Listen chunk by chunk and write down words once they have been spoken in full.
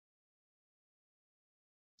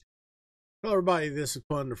Hello everybody, this is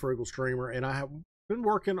Pun the Frugal Streamer, and I have been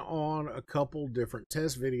working on a couple different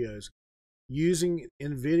test videos using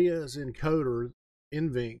NVIDIA's encoder,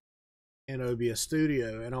 NVENC, and OBS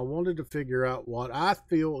Studio, and I wanted to figure out what I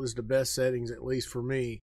feel is the best settings, at least for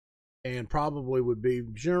me, and probably would be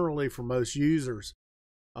generally for most users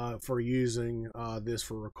for using this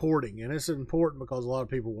for recording. And it's important because a lot of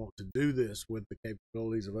people want to do this with the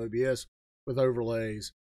capabilities of OBS, with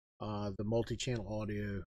overlays, the multi-channel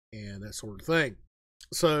audio, and that sort of thing.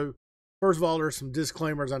 So first of all, there's some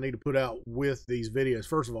disclaimers I need to put out with these videos.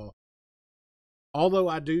 First of all, although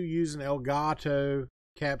I do use an Elgato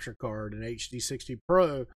capture card, an HD60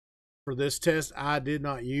 Pro, for this test, I did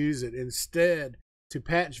not use it. Instead, to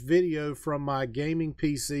patch video from my gaming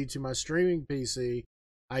PC to my streaming PC,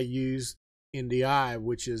 I used NDI,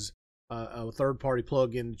 which is a third-party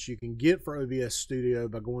plugin that you can get for OBS Studio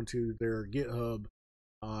by going to their GitHub,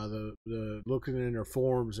 looking in their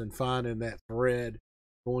forums and finding that thread,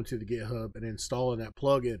 going to the GitHub and installing that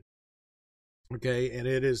plugin. Okay, and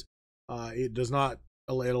it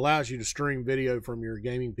allows you to stream video from your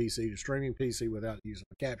gaming PC to streaming PC without using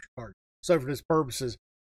a capture card. So for this purposes,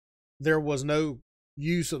 there was no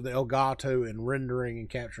use of the Elgato in rendering and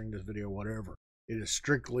capturing this video, whatever. It is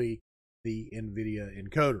strictly the NVIDIA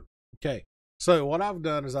encoder. Okay, so what I've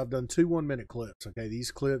done is I've done two 1-minute clips. Okay,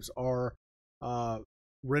 these clips are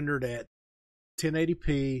rendered at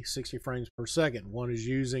 1080p, 60 frames per second. One is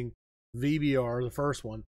using VBR, the first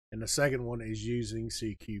one, and the second one is using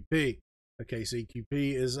CQP. Okay, CQP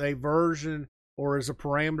is a version or is a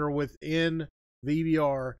parameter within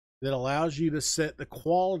VBR that allows you to set the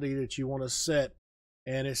quality that you want to set,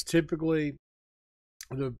 and it's typically,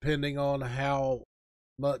 depending on how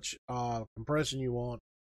much compression you want,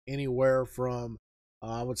 anywhere from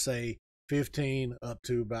I would say 15 up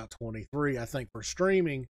to about 23. I think for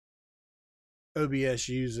streaming, OBS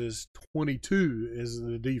uses 22 as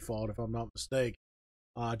the default, if I'm not mistaken.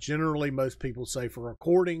 Generally, most people say for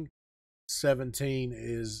recording, 17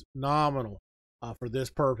 is nominal. For this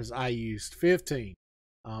purpose, I used 15.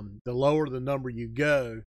 The lower the number you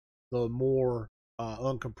go, the more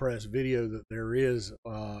uncompressed video that there is,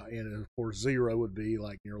 and of course 0 would be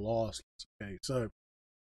like near loss. Okay, so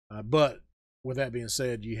but with that being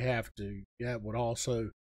said, that would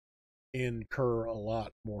also incur a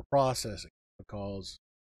lot more processing, because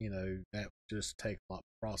that would just take a lot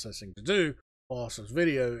of processing to do lossless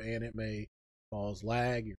video, and it may cause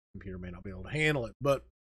lag. Your computer may not be able to handle it. But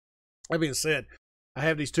that being said, I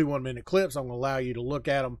have these two 1-minute clips. I'm going to allow you to look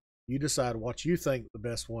at them. You decide what you think the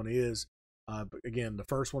best one is. But again, the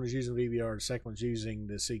first one is using VBR, the second one's using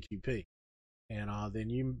the CQP. And then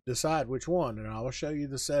you decide which one, and I will show you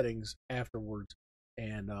the settings afterwards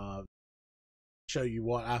and show you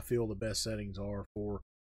what I feel the best settings are for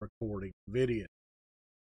recording video.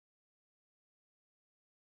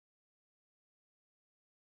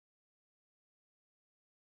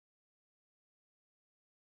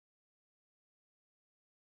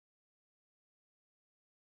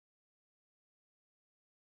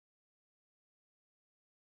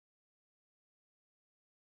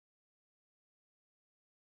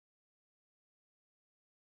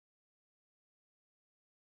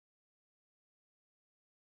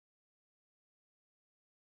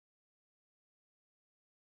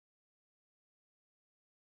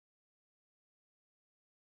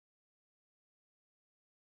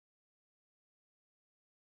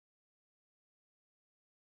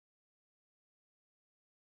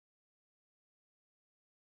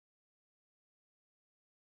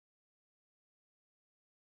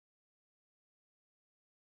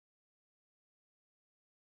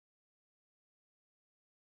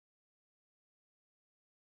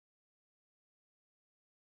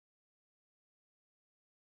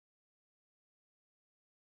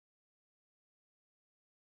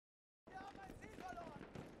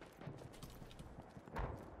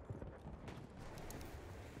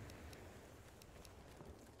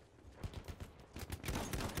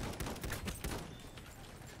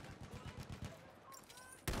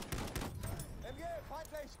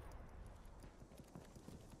 Feindlich!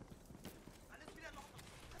 Alles wieder in Ordnung.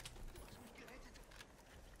 Du hast mich gerettet.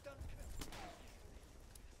 Danke.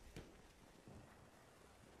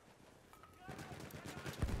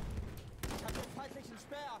 Ich hab den feindlichen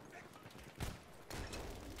Speer.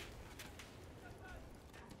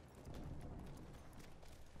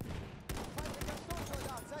 Feindlicher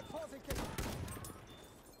Sturmsoldat, seid vorsichtig.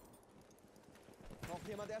 Braucht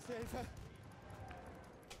jemand erste Hilfe?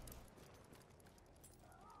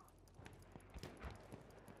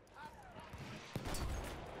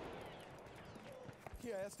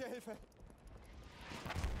 Hier, erste Hilfe.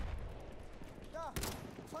 Da!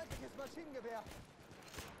 Feindliche Feindliches Maschinengewehr.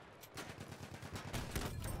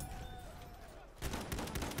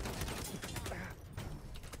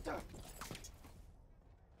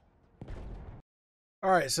 All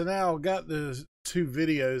right, so now I've got the two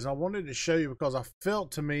videos. I wanted to show you because I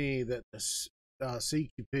felt to me that the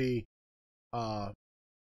CQP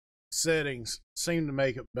settings seem to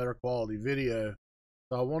make a better quality video.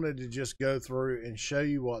 So I wanted to just go through and show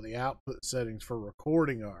you what the output settings for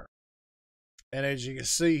recording are. And as you can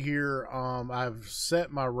see here, I've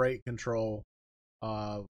set my rate control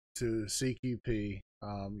to CQP.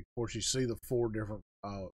 Of course, you see the four different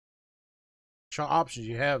options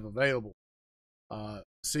you have available.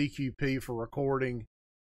 CQP for recording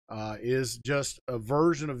is just a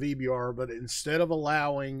version of VBR, but instead of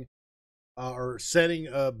allowing or setting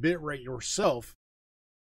a bit rate yourself,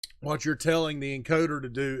 what you're telling the encoder to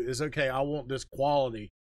do is, okay, I want this quality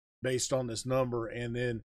based on this number, and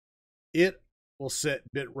then it will set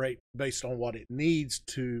bit rate based on what it needs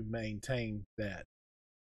to maintain that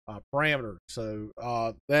parameter. So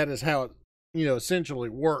that is how it, essentially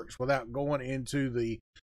works without going into the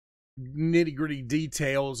nitty-gritty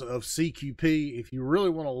details of CQP. If you really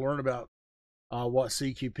want to learn about what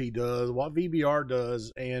CQP does, what VBR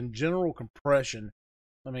does, and general compression,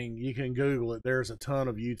 I mean, you can Google it. There's a ton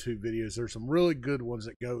of YouTube videos. There's some really good ones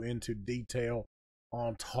that go into detail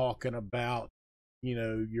on talking about,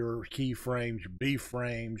 your keyframes, your B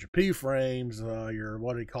frames, your P frames, your,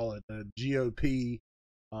 what do you call it, the GOP,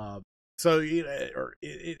 or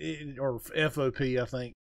FOP, I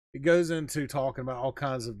think. It goes into talking about all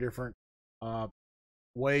kinds of different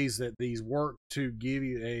ways that these work to give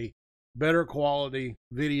you a better quality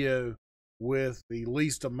video with the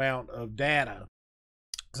least amount of data,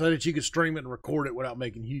 so that you can stream it and record it without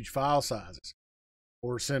making huge file sizes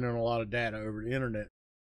or sending a lot of data over the internet.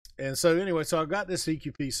 And so anyway, so I've got this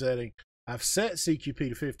CQP setting. I've set CQP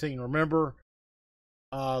to 15. Remember,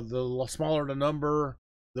 the smaller the number,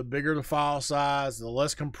 the bigger the file size, the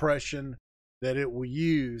less compression that it will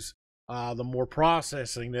use, the more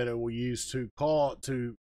processing that it will use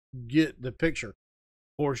to get the picture.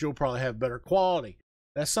 Of course, you'll probably have better quality.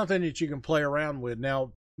 That's something that you can play around with.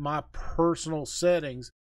 Now, my personal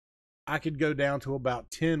settings, I could go down to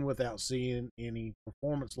about 10 without seeing any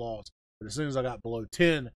performance loss. But as soon as I got below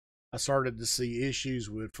 10, I started to see issues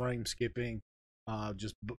with frame skipping,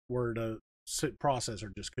 just where the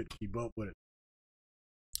processor just couldn't keep up with it.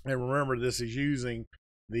 And remember, this is using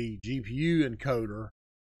the GPU encoder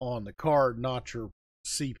on the card, not your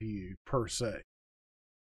CPU per se.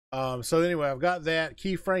 So anyway, I've got that.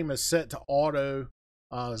 Keyframe is set to auto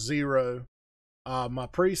 0. My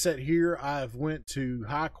preset here, I've went to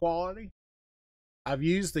high quality. I've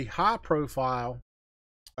used the high profile,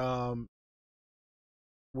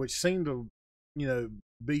 which seemed to,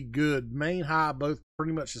 be good. Main, high, both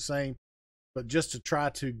pretty much the same. But just to try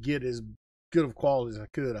to get as good of quality as I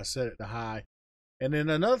could, I set it to high. And then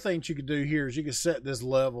another thing that you could do here is you can set this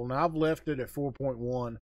level. Now, I've left it at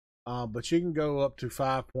 4.1, but you can go up to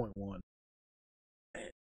 5.1.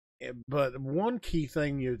 But one key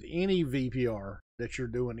thing with any VBR that you're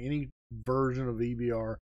doing, any version of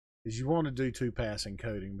VBR, is you want to do 2-pass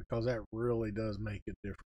encoding, because that really does make it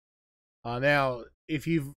different. Now, if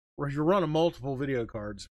you're running multiple video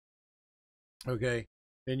cards, okay,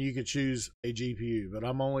 then you could choose a GPU, but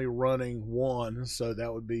I'm only running one, so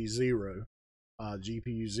that would be 0,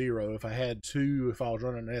 GPU 0. If I had 2, if I was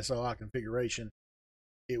running an SLI configuration,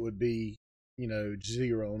 it would be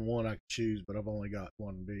 0 and 1 I could choose, but I've only got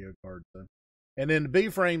one video card. So. And then the B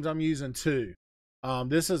frames, I'm using 2.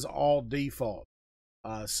 This is all default.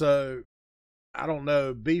 So I don't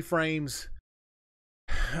know, B frames,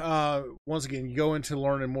 once again, you go into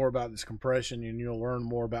learning more about this compression, and you'll learn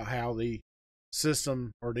more about how the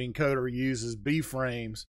system or the encoder uses B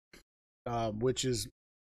frames, which is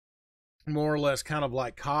more or less kind of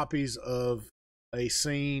like copies of a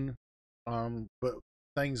scene, but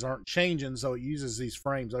things aren't changing, so it uses these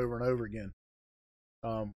frames over and over again.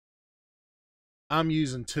 I'm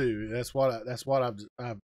using 2. That's what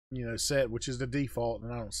I've set, which is the default,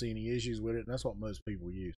 and I don't see any issues with it, and that's what most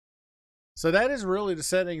people use. So that is really the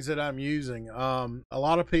settings that I'm using. A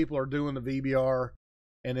lot of people are doing the VBR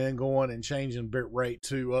and then going and changing bit rate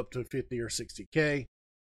to up to 50 or 60K,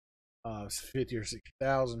 50 or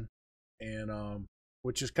 60,000, and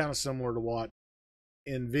which is kind of similar to what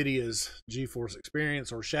NVIDIA's GeForce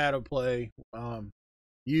Experience or Shadowplay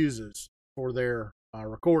uses for their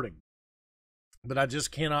recording. But I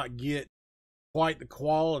just cannot get quite the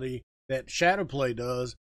quality that Shadowplay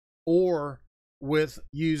does, or with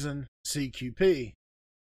using CQP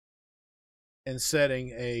and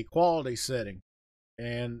setting a quality setting.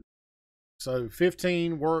 And So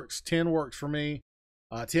 15 works, 10 works for me.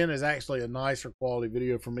 10 is actually a nicer quality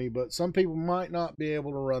video for me, but some people might not be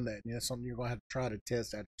able to run that. And that's something you're going to have to try to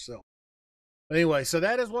test out yourself. But anyway, so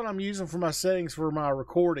that is what I'm using for my settings for my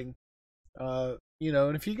recording. You know,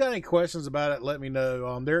 and if you got any questions about it, let me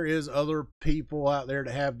know. There is other people out there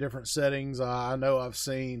that have different settings. I know I've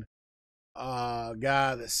seen a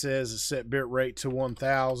guy that says it's set bit rate to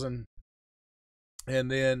 1000,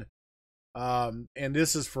 and then and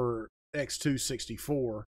this is for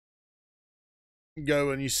X264.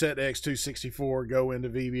 Go and you set X264, go into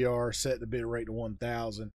VBR, set the bit rate to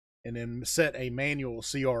 1000, and then set a manual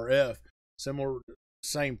CRF. Similar,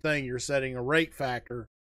 same thing. You're setting a rate factor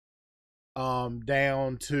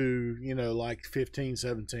down to, you know, like 15,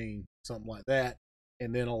 17, something like that,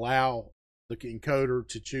 and then allow the encoder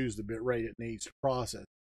to choose the bit rate it needs to process.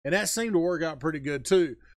 And that seemed to work out pretty good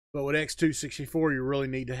too. But with X264, you really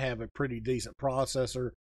need to have a pretty decent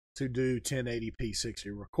processor to do 1080p 60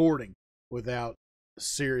 recording without a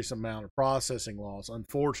serious amount of processing loss.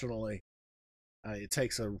 Unfortunately, it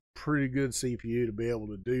takes a pretty good CPU to be able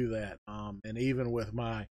to do that. And even with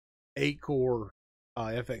my 8-core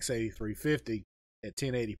FX8350 at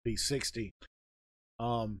 1080p 60,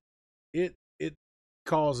 it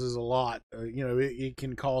causes a lot. You know, it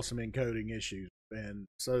can cause some encoding issues. And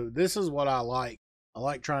so this is what I like. I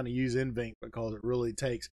like trying to use NVENC because it really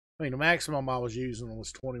takes, I mean, the maximum I was using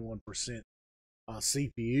was 21%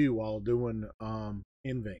 CPU while doing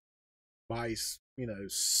NVENC. Vice, you know,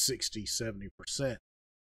 60-70%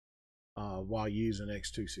 while using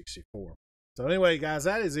X264. So anyway, guys,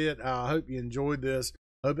 that is it. I hope you enjoyed this.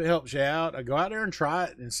 Hope it helps you out. Go out there and try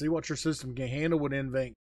it and see what your system can handle with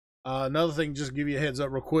NVENC. Another thing, just to give you a heads up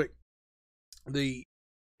real quick, the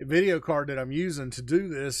video card that I'm using to do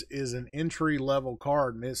this is an entry-level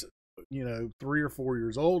card, and it's, you know, 3 or 4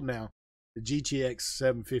 years old now. The GTX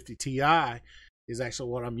 750 Ti is actually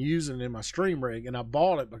what I'm using in my stream rig, and I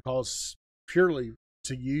bought it because purely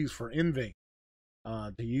to use for NVENC,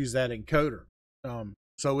 to use that encoder.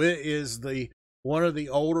 So it is one of the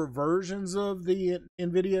older versions of the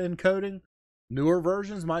NVIDIA encoding. Newer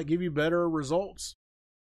versions might give you better results,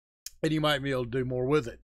 and you might be able to do more with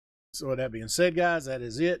it. So with that being said, guys, that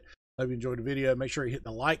is it. Hope you enjoyed the video. Make sure you hit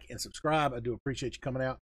the like and subscribe. I do appreciate you coming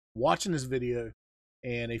out, watching this video.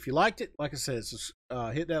 And if you liked it, like I said,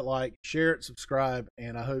 hit that like, share it, subscribe,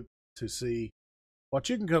 and I hope to see what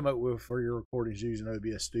you can come up with for your recordings using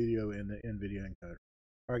OBS Studio and the NVIDIA encoder.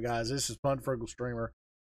 All right, guys, this is Frugal Streamer,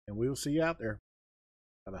 and we will see you out there.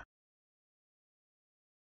 Bye-bye.